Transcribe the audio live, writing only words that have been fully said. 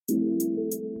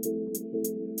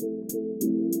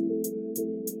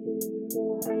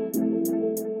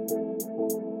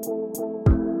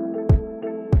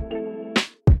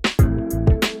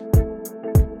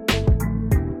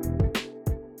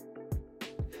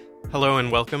Hello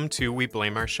and welcome to We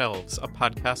Blame Our Shelves, a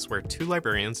podcast where two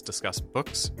librarians discuss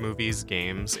books, movies,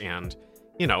 games, and,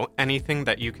 anything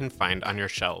that you can find on your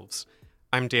shelves.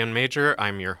 I'm Dan Major,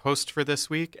 I'm your host for this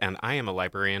week, and I am a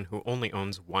librarian who only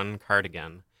owns one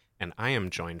cardigan. And I am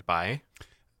joined by...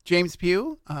 James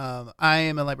Pugh. I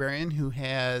am a librarian who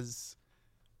has,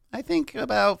 I think,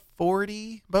 about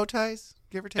 40 bow ties,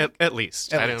 give or take. At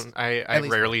least. I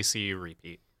rarely see you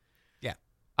repeat. Yeah.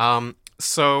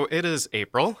 So it is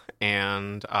April,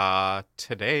 and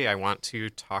today I want to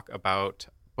talk about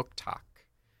Book Talk.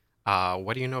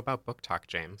 What do you know about Book Talk,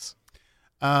 James?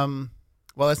 Well,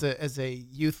 as a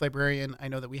youth librarian, I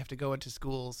know that we have to go into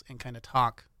schools and kind of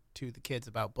talk to the kids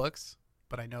about books.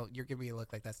 But I know you're giving me a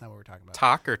look like that's not what we're talking about.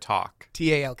 Talk or talk?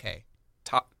 T-A-L-K.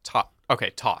 Talk.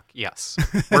 Okay, talk. Yes.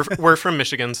 We're from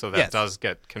Michigan, so that Yes. does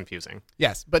get confusing.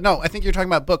 Yes, but no, I think you're talking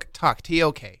about book talk.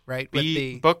 T-O-K, right? With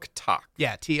the Book Talk.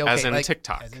 Yeah, T-O-K. As in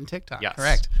TikTok. As in TikTok. Yes.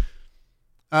 Correct.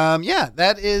 Yeah,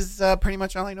 that is pretty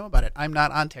much all I know about it. I'm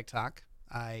not on TikTok.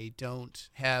 I don't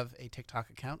have a TikTok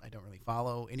account. I don't really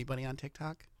follow anybody on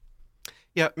TikTok.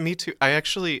 Yeah, me too.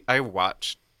 I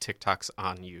watched TikToks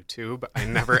on YouTube. I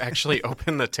never actually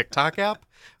open the TikTok app,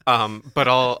 but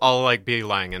I'll like be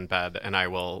lying in bed and I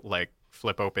will like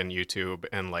flip open YouTube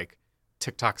and like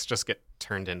TikToks just get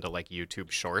turned into like YouTube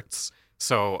shorts.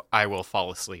 So I will fall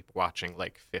asleep watching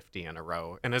like 50 in a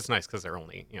row, and it's nice because they're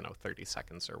only 30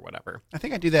 seconds or whatever. I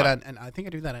think I do that on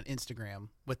Instagram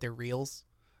with their reels,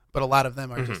 but a lot of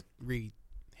them are just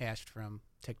rehashed from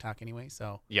TikTok anyway.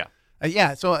 So yeah.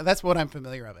 So that's what I'm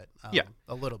familiar of it.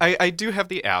 A little bit. I do have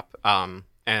the app,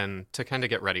 and to kind of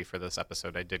get ready for this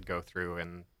episode, I did go through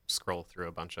and scroll through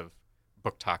a bunch of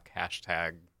Book Talk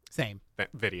hashtag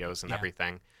videos and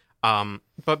everything.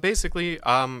 But basically,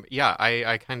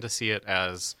 I kind of see it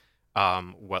as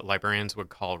what librarians would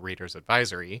call reader's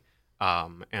advisory,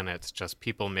 and it's just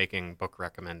people making book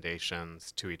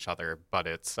recommendations to each other, but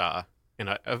it's in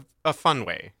a fun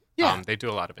way. Yeah. They do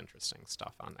a lot of interesting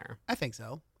stuff on there. I think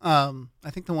so. I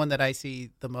think the one that I see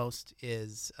the most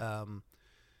is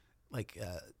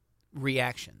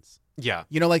reactions. Yeah.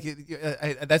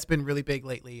 That's been really big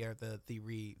lately. Are the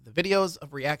videos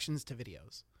of reactions to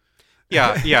videos?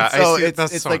 Yeah. So I see,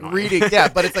 it's so like annoying. reading. Yeah,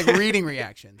 but it's like reading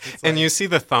reactions. It's And like, you see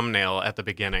the thumbnail at the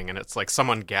beginning, and it's like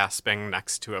someone gasping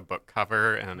next to a book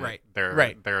cover, and they're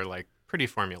like pretty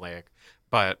formulaic.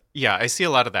 But yeah, I see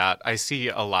a lot of that. I see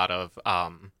a lot of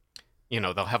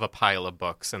they'll have a pile of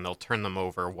books and they'll turn them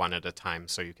over one at a time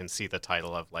so you can see the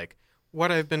title of like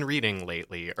what I've been reading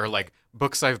lately, or like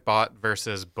books I've bought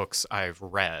versus books I've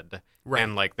read. Right.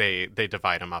 And like they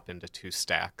divide them up into two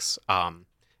stacks.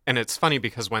 And it's funny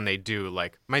because when they do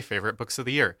like my favorite books of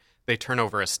the year, they turn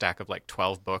over a stack of like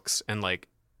 12 books and like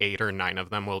 8 or 9 of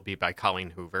them will be by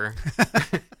Colleen Hoover.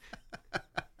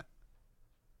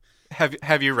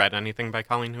 Have you read anything by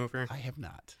Colleen Hoover? I have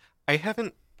not. I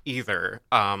haven't either.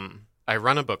 I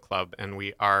run a book club, and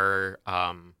we are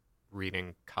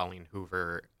reading Colleen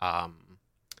Hoover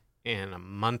in a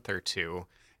month or two.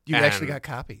 You actually got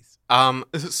copies.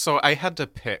 So I had to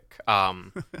pick.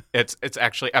 It's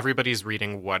actually everybody's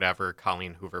reading whatever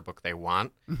Colleen Hoover book they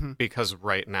want, because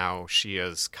right now she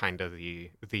is kind of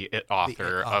the it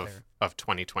author of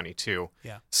 2022.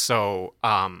 Yeah. So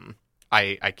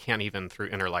I can't even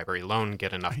through interlibrary loan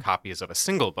get enough copies of a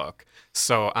single book.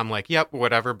 So I'm like, yep,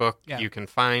 whatever book you can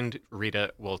find, read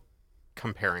it. We'll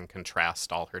compare and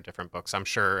contrast all her different books. I'm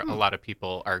sure a lot of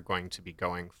people are going to be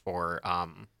going for,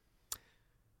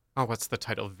 what's the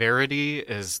title? Verity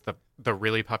is the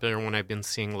really popular one I've been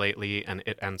seeing lately, and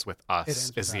It Ends With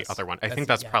Us is the other one. I think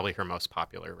that's probably her most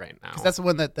popular right now. Because that's the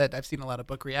one that I've seen a lot of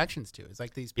book reactions to. It's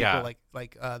like these people,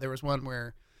 like there was one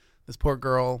where this poor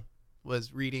girl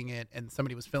was reading it, and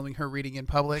somebody was filming her reading in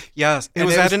public. Yes, it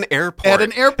was at an airport. At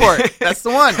an airport. That's the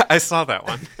one. I saw that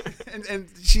one. and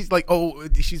she's like,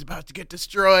 she's about to get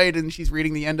destroyed, and she's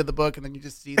reading the end of the book, and then you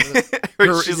just see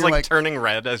she's like turning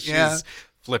red as she's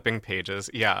flipping pages.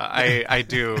 Yeah, I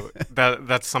do.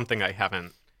 That's something I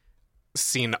haven't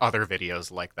seen other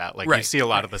videos like that. Like you see a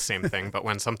lot of the same thing, but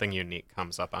when something unique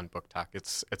comes up on Book Talk,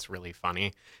 it's really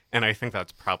funny. And I think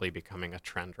that's probably becoming a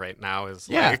trend right now, is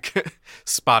like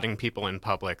spotting people in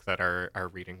public that are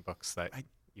reading books that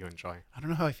you enjoy. I don't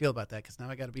know how I feel about that, because now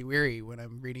I got to be wary when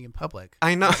I'm reading in public.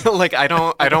 I know, like I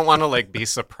don't want to like be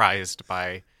surprised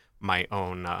by my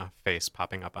own face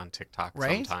popping up on TikTok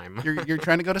sometime. You're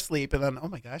trying to go to sleep, and then, oh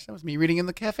my gosh, that was me reading in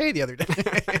the cafe the other day.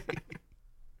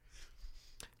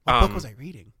 What book was I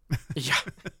reading? Yeah.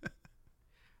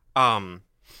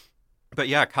 But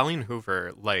yeah, Colleen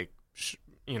Hoover, like,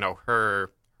 her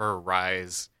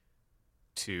rise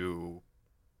to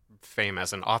fame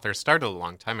as an author started a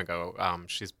long time ago.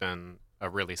 She's been a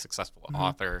really successful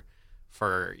author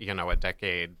for, a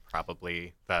decade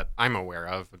probably that I'm aware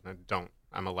of.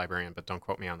 I'm a librarian, but don't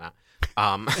quote me on that.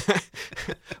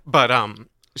 But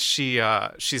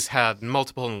she's had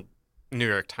multiple New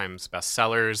York Times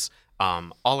bestsellers.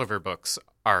 All of her books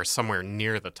are somewhere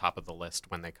near the top of the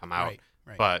list when they come out.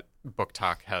 Right. But Book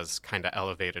Talk has kind of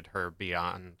elevated her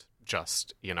beyond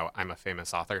just, I'm a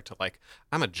famous author to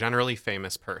I'm a generally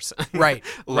famous person. Right.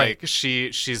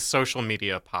 She's social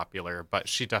media popular, but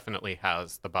she definitely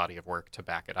has the body of work to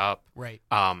back it up. Right.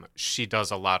 She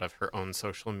does a lot of her own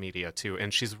social media too,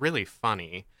 and she's really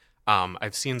funny.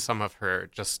 I've seen some of her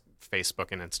just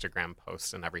Facebook and Instagram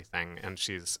posts and everything, and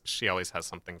she always has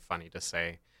something funny to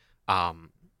say. But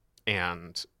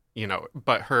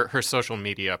her social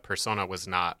media persona was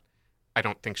not, I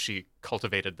don't think she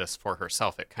cultivated this for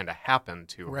herself. It kind of happened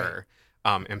to her.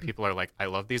 And people are like, I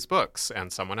love these books.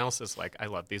 And someone else is like, I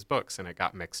love these books. And it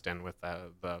got mixed in with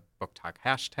the Book Talk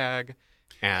hashtag.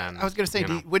 And I was going to say,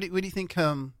 what do you think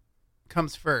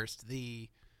comes first? The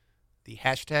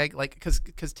hashtag?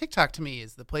 Because TikTok to me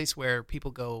is the place where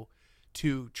people go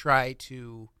to try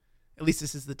to, at least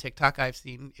this is the TikTok I've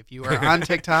seen. If you are on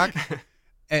TikTok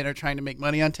and are trying to make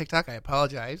money on TikTok, I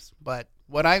apologize. But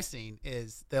what I've seen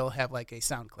is they'll have a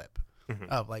sound clip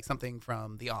of something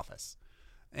from The Office.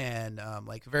 And a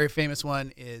very famous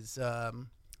one is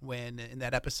when in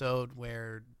that episode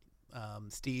where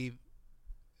Steve,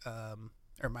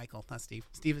 or Michael, not Steve.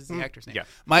 Steve is the actor's name. Yeah.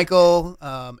 Michael,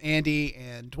 Andy,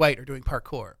 and Dwight are doing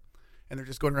parkour. And they're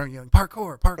just going around yelling,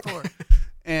 parkour, parkour.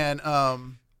 And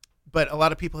but a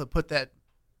lot of people have put that,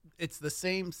 it's the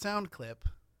same sound clip,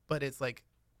 but it's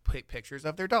pictures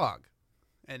of their dog.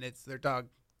 And it's their dog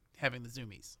having the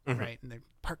zoomies, right? And they're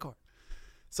parkour.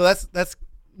 So that's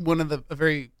one of the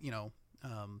very,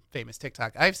 famous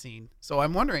TikTok I've seen. So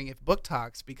I'm wondering if Book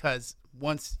Talks, because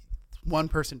once one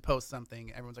person posts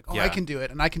something, everyone's like, I can do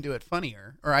it, and I can do it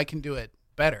funnier, or I can do it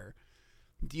better.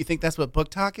 Do you think that's what Book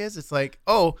Talk is? It's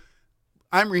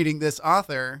I'm reading this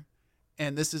author,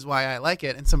 and this is why I like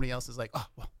it, and somebody else is like, I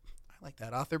like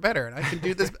that author better, and I can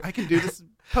do this. I can do this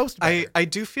post better. I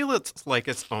do feel it's like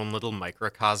its own little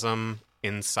microcosm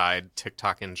inside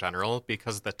TikTok in general,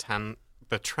 because the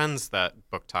trends that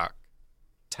Book Talk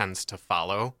tends to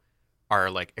follow are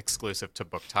exclusive to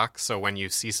Book Talk. So when you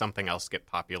see something else get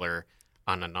popular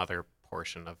on another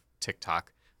portion of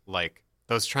TikTok,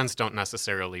 those trends don't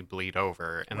necessarily bleed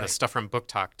over, and the stuff from Book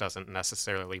Talk doesn't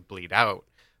necessarily bleed out,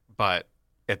 but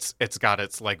it's got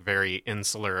its very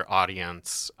insular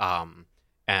audience,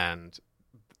 and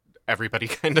everybody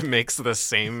kind of makes the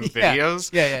same videos.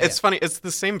 It's funny. It's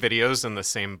the same videos and the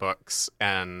same books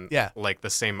and the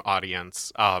same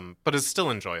audience, but it's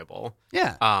still enjoyable.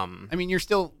 Yeah. I mean, you're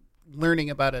still learning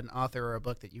about an author or a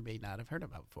book that you may not have heard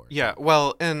about before. Yeah.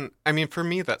 Well, and I mean, for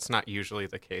me, that's not usually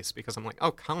the case, because I'm like,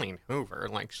 oh, Colleen Hoover,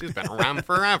 she's been around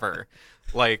forever.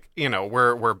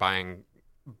 We're buying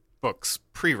books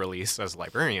pre-release as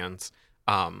librarians.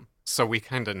 So we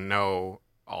kind of know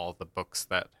all the books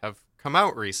that have come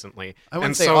out recently. I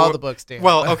wouldn't say all the books, Dan.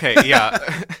 Well, okay,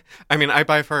 yeah. I mean, I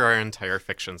buy for our entire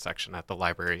fiction section at the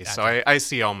library, gotcha. So I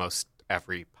see almost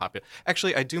every popular.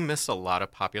 Actually, I do miss a lot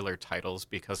of popular titles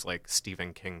because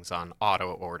Stephen King's on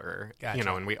auto order,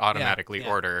 gotcha. And we automatically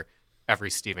order every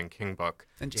Stephen King book.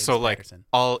 And James so Patterson.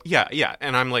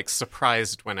 And I'm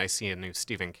surprised when I see a new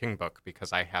Stephen King book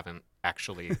because I haven't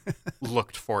actually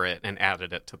looked for it and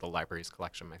added it to the library's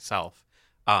collection myself.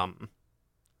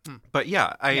 But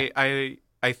I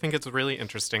think it's really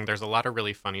interesting. There's a lot of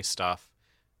really funny stuff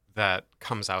that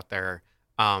comes out there.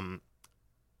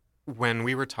 When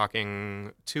we were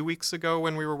talking 2 weeks ago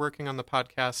when we were working on the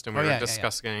podcast and we were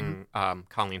discussing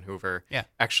Colleen Hoover,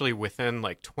 actually within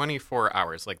 24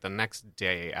 hours, the next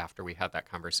day after we had that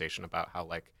conversation about how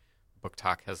Book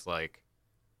Talk has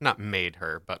not made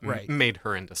her, but made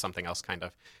her into something else kind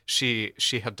of, she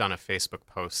had done a Facebook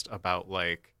post about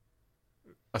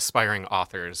aspiring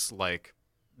authors,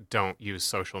 don't use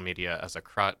social media as a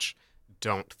crutch.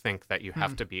 Don't think that you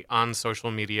have to be on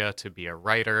social media to be a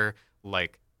writer.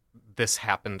 This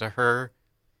happened to her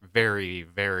very,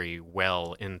 very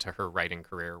well into her writing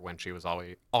career when she was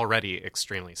already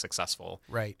extremely successful.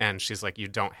 Right. And she's like, you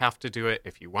don't have to do it.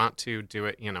 If you want to do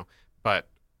it, but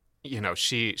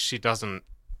she doesn't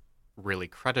really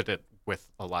credit it with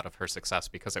a lot of her success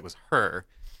because it was her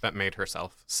that made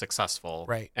herself successful.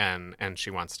 Right. And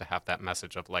she wants to have that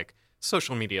message of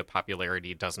social media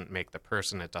popularity doesn't make the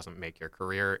person. It doesn't make your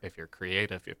career. If you're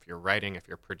creative, if you're writing, if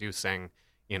you're producing,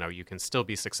 you can still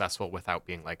be successful without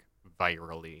being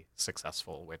virally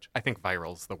successful, which I think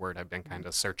viral's the word I've been kind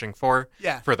of searching for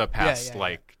the past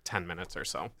 10 minutes or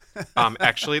so.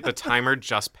 Actually, the timer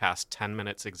just passed 10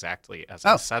 minutes exactly as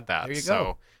I said that. There you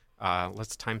go. So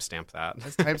let's timestamp that.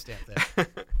 Let's timestamp that.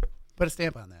 Put a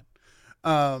stamp on that.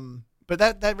 But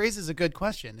that raises a good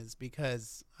question, is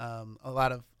because a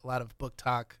lot of book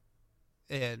talk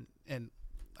and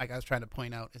like I was trying to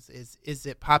point out, is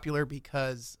it popular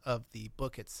because of the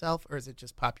book itself, or is it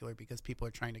just popular because people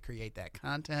are trying to create that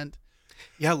content?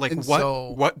 Yeah, like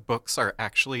what books are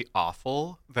actually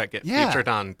awful that get featured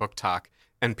on Book Talk,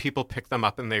 and people pick them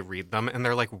up and they read them and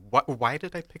they're like, "What? Why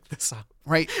did I pick this up?"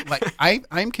 Right? Like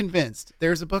I'm convinced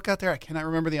there's a book out there. I cannot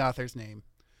remember the author's name,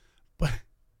 but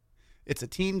it's a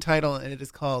teen title, and it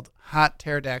is called Hot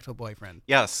Pterodactyl Boyfriend.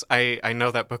 Yes, I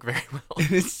know that book very well.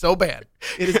 It is so bad.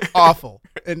 It is awful.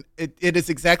 And it is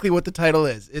exactly what the title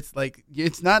is. It's like,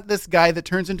 it's not this guy that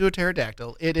turns into a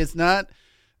pterodactyl. It is not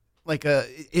like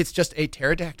it's just a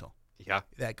pterodactyl. Yeah.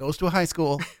 That goes to a high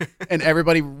school, and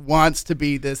everybody wants to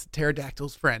be this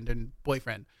pterodactyl's friend and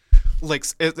boyfriend. Like,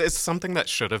 it's something that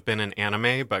should have been an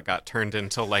anime, but got turned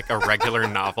into like a regular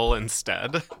novel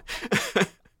instead.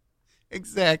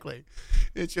 Exactly.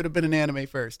 It should have been an anime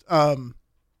first.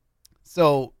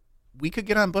 So we could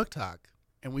get on Book Talk,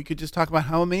 and we could just talk about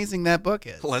how amazing that book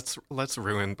is. Let's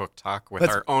ruin Book Talk with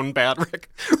our own bad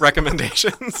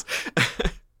recommendations.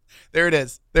 There it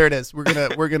is.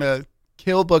 We're gonna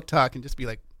kill Book Talk and just be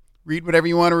like, read whatever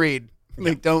you want to read.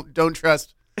 Like, don't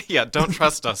trust. Yeah, don't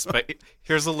trust us. But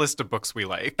here's a list of books we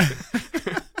like.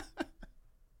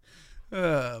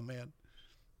 Oh man.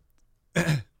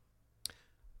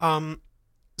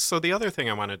 So the other thing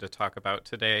I wanted to talk about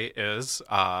today is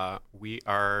we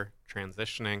are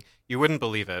transitioning. You wouldn't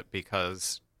believe it,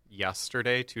 because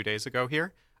yesterday, 2 days ago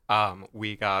here,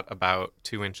 we got about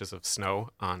 2 inches of snow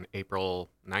on April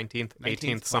 19th,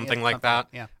 18th, something like that.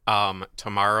 Yeah.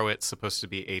 Tomorrow it's supposed to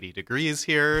be 80 degrees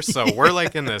here. So we're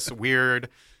like in this weird,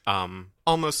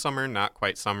 almost summer, not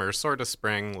quite summer, sort of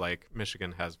spring. Like,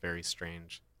 Michigan has very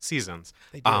strange seasons.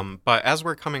 They do. But as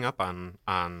we're coming up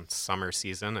on summer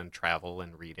season and travel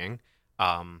and reading,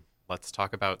 let's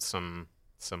talk about some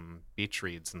beach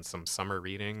reads and some summer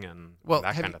reading and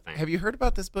that kind of thing. Have you heard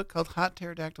about this book called Hot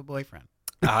Pterodactyl Boyfriend?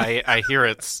 I hear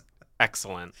it's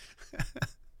excellent.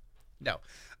 No.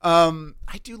 I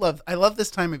love this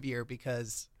time of year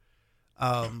because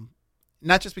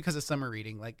not just because of summer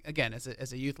reading. Like, again, as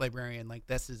a youth librarian, like,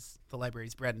 this is the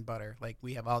library's bread and butter. Like,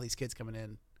 we have all these kids coming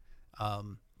in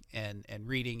and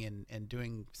reading and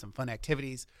doing some fun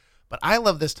activities. But I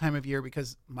love this time of year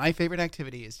because my favorite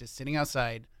activity is just sitting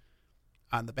outside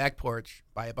on the back porch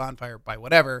by a bonfire, by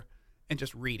whatever, and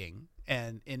just reading.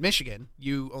 And in Michigan,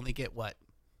 you only get,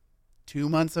 2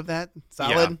 months of that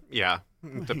solid? Yeah.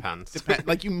 Depends.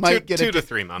 Like, you might get 2 to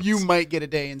 3 months. You might get a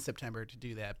day in September to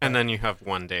do that. And then you have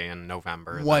one day in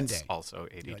November. One that's day. Also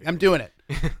 80 degrees. I'm doing it.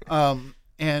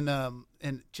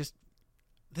 And just,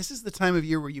 this is the time of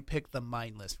year where you pick the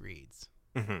mindless reads.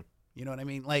 Mm-hmm. You know what I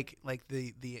mean? Like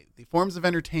the forms of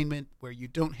entertainment where you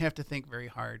don't have to think very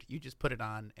hard. You just put it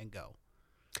on and go.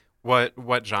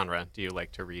 What genre do you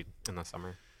like to read in the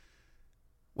summer?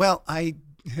 Well, I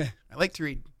like to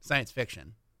read science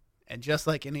fiction, and just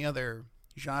like any other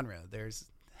genre, there's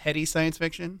heady science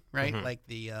fiction, right? Mm-hmm. Like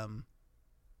the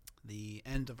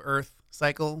End of Earth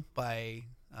cycle by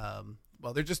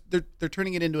they're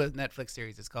turning it into a Netflix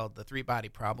series. It's called The Three Body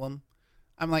Problem.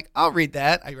 I'm like, I'll read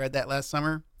that. I read that last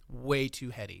summer. Way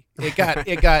too heady. It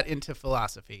got into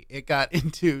philosophy. It got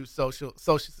into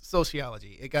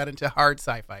sociology. It got into hard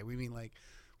sci-fi. We mean, like,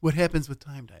 what happens with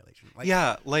time dilation? Like,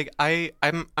 yeah, like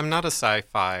I'm not a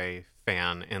sci-fi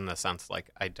fan in the sense, like,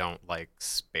 I don't like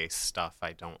space stuff.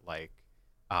 I don't like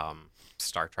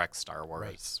Star Trek, Star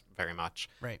Wars very much.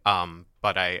 Right.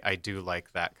 But I do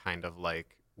like that kind of,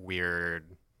 like,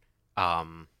 weird,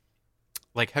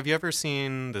 like, have you ever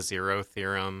seen The Zero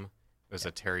Theorem? It was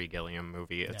a Terry Gilliam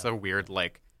movie. It's a weird,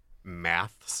 like,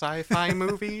 math sci-fi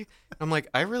movie. I'm like,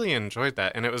 I really enjoyed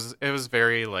that, and it was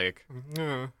very, like,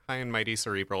 high and mighty,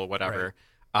 cerebral, whatever.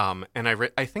 Right. And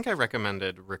I think I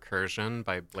recommended Recursion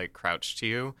by Blake Crouch to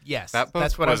you. Yes, that book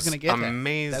that's what I was going to get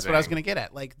amazing. At. That's what I was going to get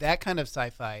at. Like, that kind of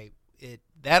sci-fi,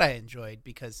 that I enjoyed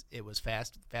because it was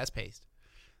fast-paced.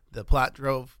 The plot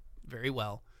drove very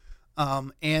well.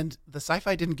 And the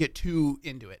sci-fi didn't get too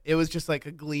into it. It was just like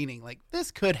a gleaning, like,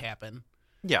 this could happen.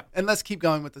 Yeah. And let's keep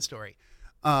going with the story.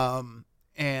 The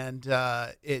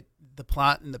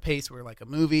plot and the pace were like a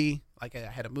movie. Like, I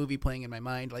had a movie playing in my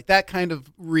mind. Like, that kind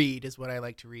of read is what I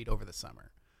like to read over the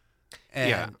summer.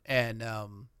 But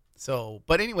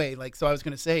anyway, like, so I was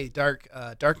going to say Dark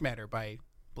Matter by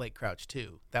Blake Crouch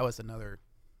too. That was another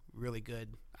really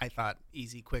good. I thought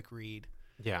easy, quick read.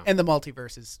 Yeah. And the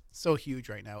multiverse is so huge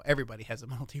right now. Everybody has a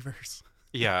multiverse.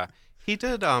 Yeah. He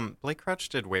did, Blake Crouch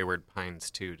did Wayward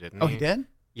Pines too, didn't he? Oh, he did?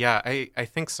 Yeah, I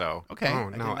think so. Okay. Oh,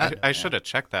 no, I should have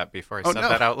checked that before I said no.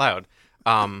 that out loud.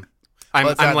 I'm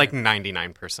like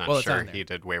 99% sure he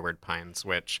did Wayward Pines,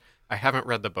 which I haven't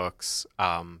read the books,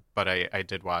 but I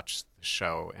did watch the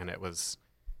show, and it was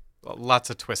lots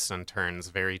of twists and turns,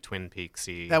 very Twin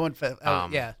Peaksy. That one felt,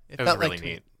 it felt really like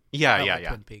neat. Yeah.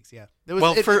 Twin Peaks, yeah.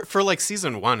 For like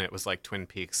season 1, it was like Twin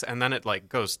Peaks, and then it like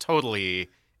goes totally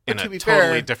in a totally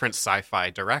fair, different sci-fi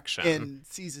direction. In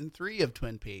season 3 of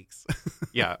Twin Peaks.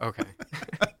 Yeah. Okay.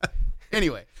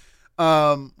 Anyway,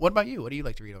 what about you? What do you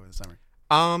like to read over the summer?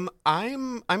 I'm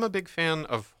a big fan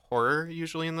of horror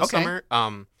usually in the summer.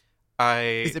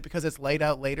 Is it because it's light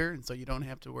out later, and so you don't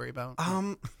have to worry about?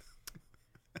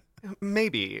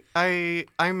 Maybe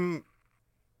I'm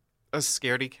a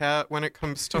scaredy cat when it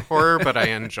comes to horror, but I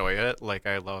enjoy it. Like,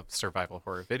 I love survival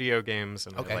horror video games,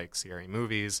 and I like scary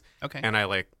movies. Okay. And I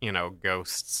like,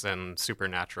 ghosts and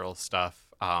supernatural stuff.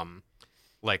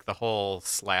 Like the whole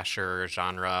slasher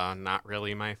genre, not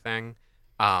really my thing.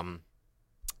 And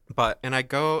I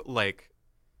go, like,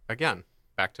 again,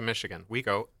 back to Michigan. We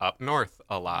go up north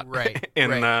a lot in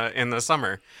the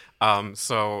summer.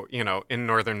 So, in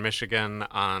northern Michigan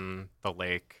on the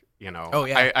lake,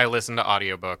 I listen to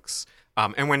audiobooks.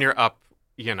 And when you're up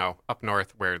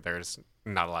north where there's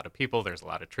not a lot of people, there's a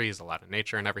lot of trees, a lot of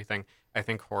nature and everything, I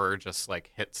think horror just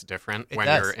like hits different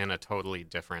you're in a totally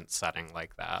different setting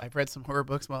like that. I've read some horror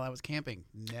books while I was camping.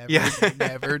 Never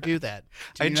do that.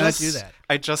 Not do that.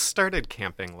 I just started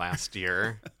camping last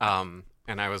year.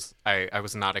 And I was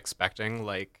not expecting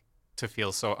like to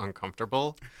feel so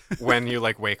uncomfortable when you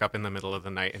like wake up in the middle of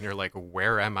the night and you're like,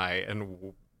 where am I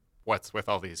and what's with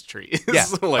all these trees? Yeah.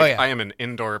 I am an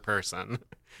indoor person.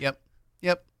 Yep.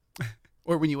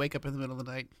 Or when you wake up in the middle of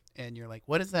the night and you're like,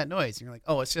 what is that noise? And you're like,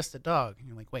 oh, it's just a dog. And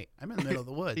you're like, wait, I'm in the middle of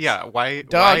the woods. Yeah, why?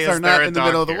 Dogs why are not in the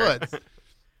middle here? of the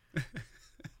woods.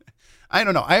 I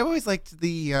don't know. I always liked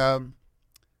the,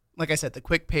 like I said, the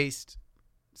quick-paced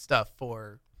stuff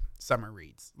for summer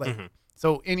reads. Like,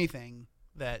 so anything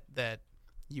that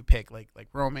you pick, like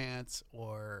romance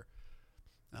or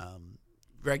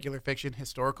regular fiction,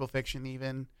 historical fiction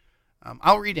even.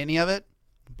 I'll read any of it,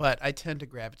 but I tend to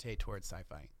gravitate towards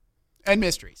sci-fi and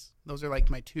mysteries. Those are like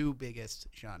my two biggest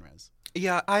genres.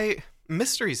 Yeah,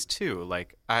 mysteries too.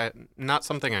 Like, not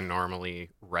something I normally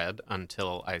read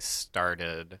until I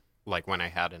started, like when I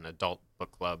had an adult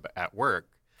book club at work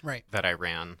that I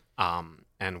ran.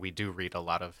 And we do read a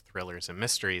lot of thrillers and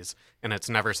mysteries, and it's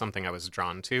never something I was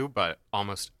drawn to, but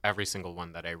almost every single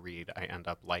one that I read, I end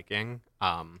up liking.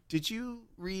 Did you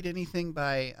read anything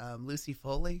by Lucy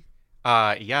Foley?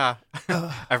 Yeah.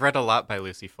 I've read a lot by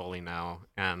Lucy Foley now,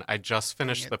 and I just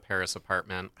finished The Paris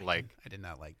Apartment. I did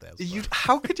not like that.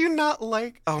 How could you not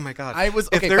like? Oh my god!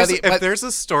 If there's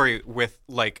a story with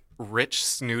like rich,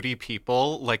 snooty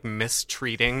people like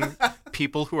mistreating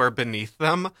people who are beneath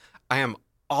them, I am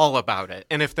all about it.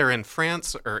 And if they're in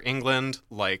France or England,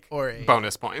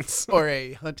 bonus points. Or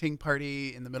a hunting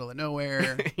party in the middle of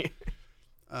nowhere.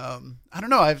 I don't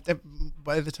know.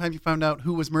 By the time you found out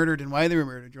who was murdered and why they were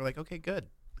murdered, you're like, okay, good.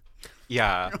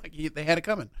 Yeah. They had it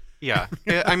coming. Yeah.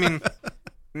 I mean,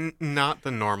 not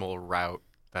the normal route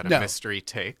that a mystery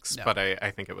takes, but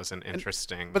I think it was an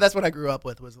interesting. But that's what I grew up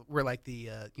with. Were like the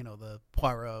the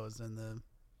Poirots and the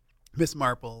Miss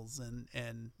Marples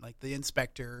and like the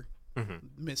Inspector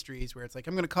mysteries where it's like,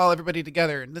 I'm going to call everybody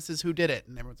together and this is who did it,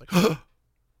 and everyone's like, oh,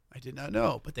 I did not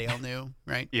know, but they all knew,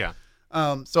 right? Yeah.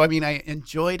 So I mean, I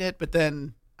enjoyed it, but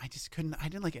then I just couldn't. I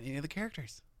didn't like any of the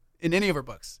characters in any of her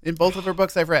books. In both of her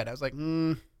books I've read, I was like,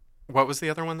 What was the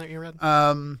other one that you read?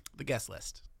 The Guest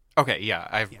List. Okay, yeah,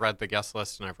 I've read The Guest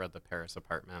List and I've read The Paris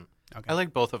Apartment. Okay. I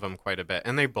like both of them quite a bit,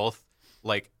 and they both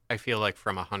I feel like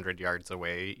from 100 yards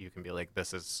away, you can be like,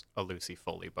 this is a Lucy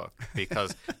Foley book,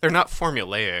 because they're not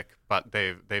formulaic, but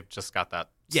they've just got that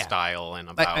style and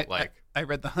about I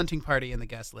read The Hunting Party and The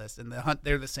Guest List, and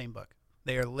they're the same book.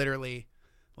 They are literally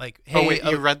like, hey. Oh, wait,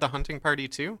 you read The Hunting Party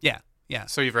too? Yeah.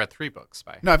 So you've read 3 books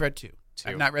by? No, I've read 2.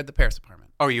 I've not read The Paris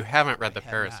Apartment. Oh, you haven't read The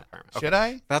Paris Apartment? Okay. Should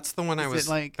I? That's the one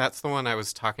that's the one I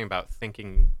was talking about,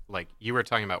 thinking like you were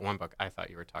talking about one book. I thought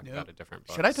you were talking about a different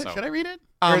book. Should I read it?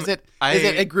 Or is it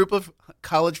a group of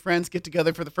college friends get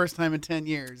together for the first time in 10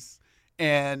 years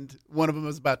and one of them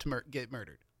is about to get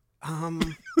murdered?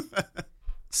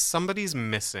 Somebody's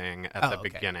missing at the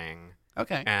beginning.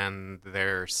 Okay. And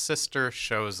their sister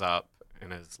shows up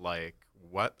and is like,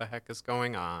 what the heck is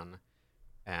going on?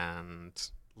 And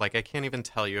I can't even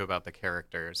tell you about the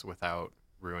characters without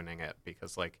ruining it,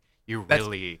 because you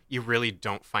really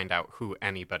don't find out who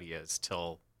anybody is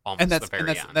till almost the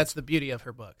very end. That's the beauty of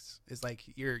her books. Is like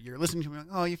you're listening to them, like,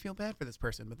 oh, you feel bad for this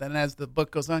person, but then as the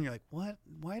book goes on, you're like, what?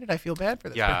 Why did I feel bad for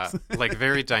this person? Like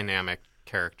very dynamic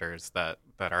characters that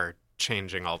are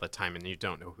changing all the time, and you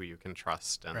don't know who you can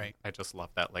trust. And right. I just love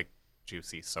that like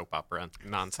juicy soap opera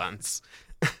nonsense.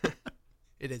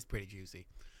 It is pretty juicy.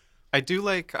 I do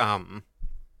like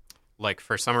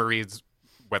for summer reads,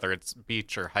 whether it's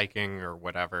beach or hiking or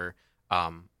whatever.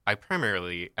 I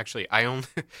only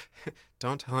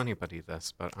don't tell anybody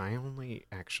this, but I only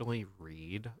actually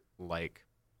read like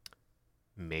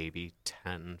maybe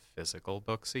 10 physical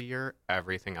books a year.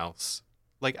 Everything else,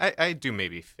 like I do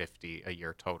maybe 50 a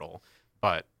year total,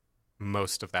 but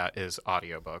most of that is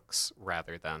audiobooks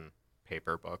rather than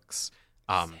paper books.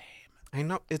 Same. I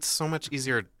know it's so much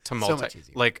easier to multi. So much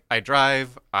easier. Like I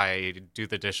drive, I do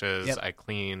the dishes, Yep. I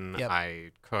clean, Yep.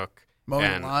 I cook.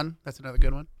 Mowing the lawn, that's another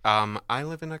good one. I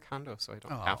live in a condo, so I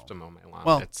don't have to mow my lawn.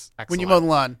 Well, it's excellent. when you mow the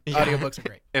lawn, audiobooks are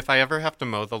great. If I ever have to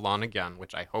mow the lawn again,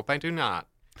 which I hope I do not,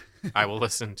 I will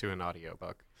listen to an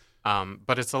audiobook.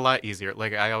 But it's a lot easier.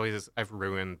 Like I've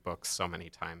ruined books so many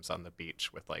times on the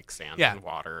beach with like sand and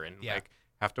water, and like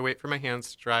have to wait for my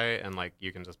hands to dry, and like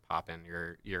you can just pop in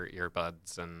your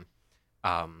earbuds and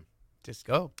just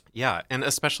go. Yeah, and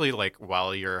especially like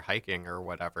while you're hiking or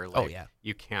whatever, like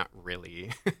you can't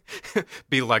really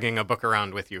be lugging a book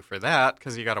around with you for that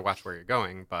because you got to watch where you're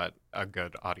going. But a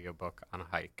good audiobook on a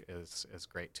hike is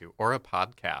great too, or a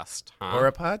podcast. Huh? Or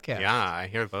a podcast. Yeah, I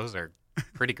hear those are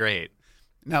pretty great.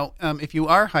 Now, if you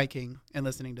are hiking and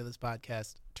listening to this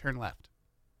podcast, turn left.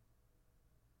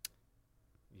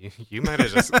 You might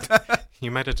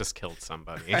have just killed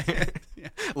somebody. Yeah.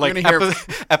 Like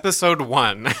episode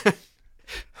 1.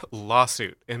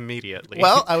 Lawsuit immediately.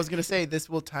 Well, I was going to say this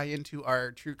will tie into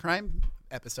our true crime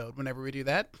episode whenever we do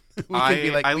that. We could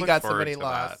be like, we got somebody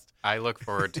lost. I look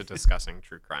forward to discussing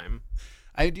true crime.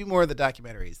 I do more of the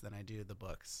documentaries than I do the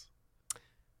books.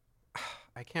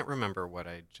 I can't remember what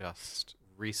I just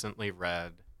recently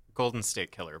read. Golden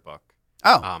State Killer book.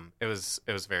 Oh. It was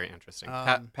very interesting.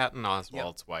 Patton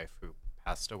Oswalt's wife, who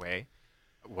passed away,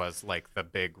 was like the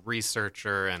big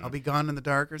researcher, and I'll Be Gone in the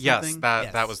Dark or something.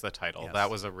 Yes, that was the title. Yes. That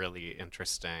was a really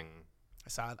interesting.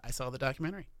 I saw the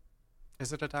documentary.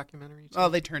 Is it a documentary too?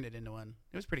 Well, they turned it into one.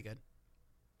 It was pretty good.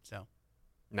 So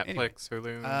Netflix,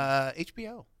 Hulu,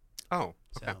 HBO. Oh,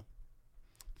 okay. So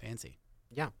fancy.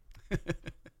 Yeah.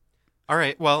 All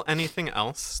right. Well, anything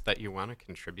else that you want to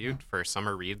contribute for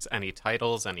summer reads? Any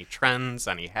titles? Any trends?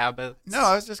 Any habits? No,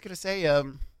 I was just gonna say,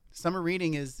 summer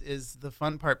reading is the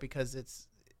fun part because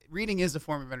reading is a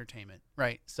form of entertainment,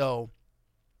 right? So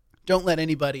don't let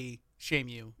anybody shame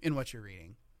you in what you're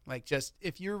reading. Like, just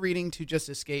if you're reading to just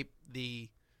escape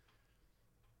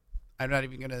I'm not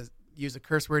even gonna use a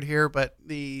curse word here, but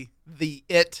the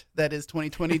it that is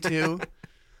 2022.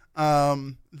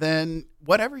 Then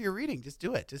whatever you're reading, just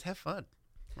do it. Just have fun,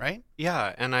 right?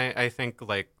 Yeah, and I think,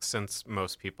 like, since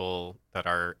most people that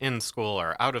are in school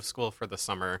are out of school for the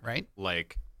summer, right?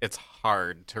 Like, it's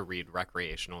hard to read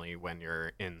recreationally when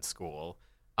you're in school.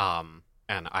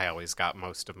 And I always got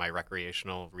most of my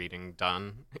recreational reading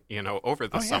done, over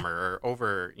the summer or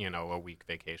over, a week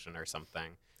vacation or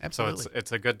something. Absolutely. So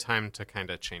it's a good time to kind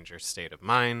of change your state of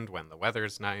mind when the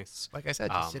weather's nice. Like I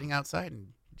said, just sitting outside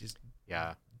and just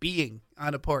being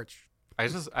on a porch.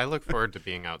 I look forward to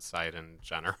being outside in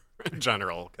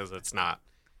general because it's not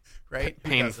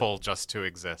painful just to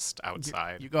exist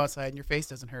outside. You go outside and your face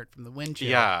doesn't hurt from the wind chill.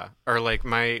 Yeah, or like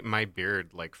my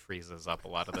beard like freezes up a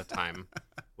lot of the time.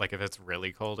 Like if it's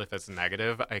really cold, if it's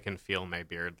negative, I can feel my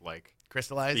beard like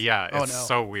crystallize. Yeah, it's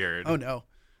so weird. Oh no.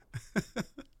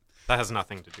 That has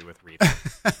nothing to do with reading.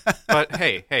 But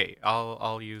hey,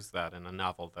 I'll use that in a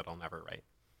novel that I'll never write.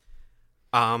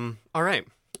 All right.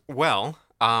 Well,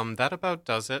 that about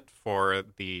does it for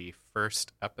the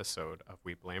first episode of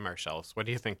We Blame Ourselves. What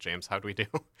do you think, James? How'd we do?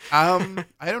 I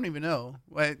don't even know.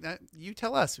 You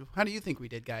tell us. How do you think we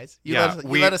did, guys?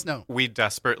 Let us know. We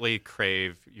desperately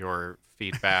crave your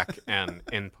feedback and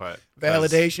input.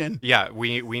 Validation. Yeah,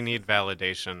 we need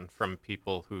validation from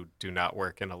people who do not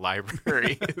work in a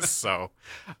library. So,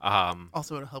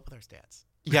 also, it'll help with our stats.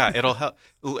 Yeah, it'll help.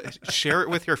 Share it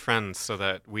with your friends so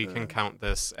that we can count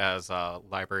this as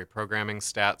library programming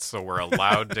stats, so we're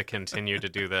allowed to continue to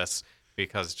do this,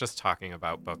 because just talking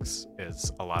about books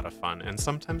is a lot of fun. And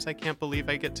sometimes I can't believe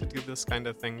I get to do this kind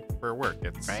of thing for work.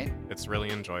 It's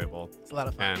really enjoyable. It's a lot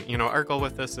of fun. And, our goal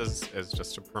with this is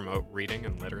just to promote reading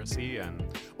and literacy and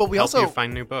help you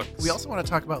find new books. We also want to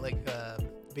talk about,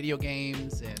 video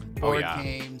games and board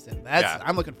games, and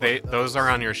I'm looking forward to those are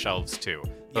on your shelves too.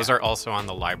 Those are also on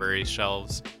the library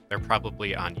shelves. They're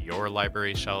probably on your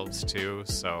library shelves too,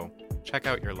 so check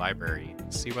out your library,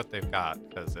 see what they've got,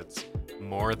 because it's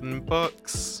more than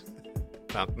books.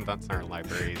 That's our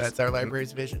library's... That's our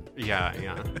library's vision. Yeah.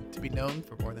 To be known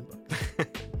for more than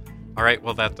books. All right,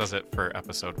 well, that does it for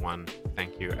episode 1.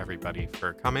 Thank you, everybody,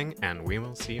 for coming, and we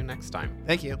will see you next time.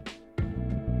 Thank you.